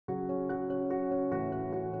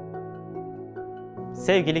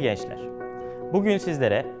Sevgili gençler, bugün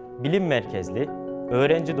sizlere bilim merkezli,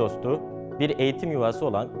 öğrenci dostu bir eğitim yuvası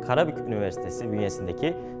olan Karabük Üniversitesi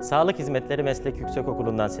bünyesindeki Sağlık Hizmetleri Meslek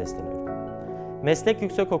Yüksekokulu'ndan sesleniyorum. Meslek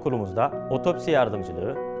Yüksekokulumuzda otopsi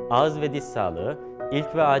yardımcılığı, ağız ve diş sağlığı,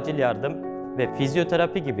 ilk ve acil yardım ve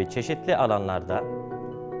fizyoterapi gibi çeşitli alanlarda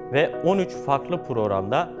ve 13 farklı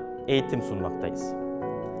programda eğitim sunmaktayız.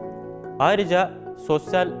 Ayrıca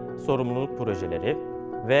sosyal sorumluluk projeleri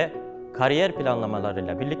ve kariyer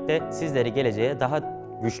planlamalarıyla birlikte sizleri geleceğe daha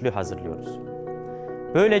güçlü hazırlıyoruz.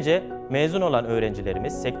 Böylece mezun olan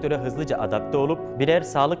öğrencilerimiz sektöre hızlıca adapte olup birer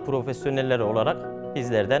sağlık profesyonelleri olarak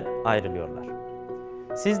bizlerden ayrılıyorlar.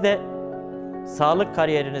 Siz de sağlık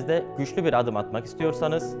kariyerinizde güçlü bir adım atmak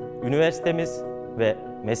istiyorsanız üniversitemiz ve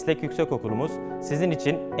Meslek Yüksekokulumuz sizin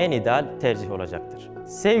için en ideal tercih olacaktır.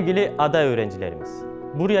 Sevgili aday öğrencilerimiz,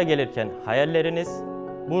 buraya gelirken hayalleriniz,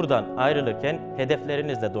 buradan ayrılırken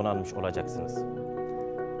hedeflerinizle donanmış olacaksınız.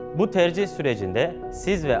 Bu tercih sürecinde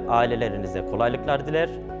siz ve ailelerinize kolaylıklar diler,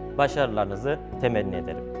 başarılarınızı temenni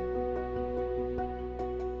ederim.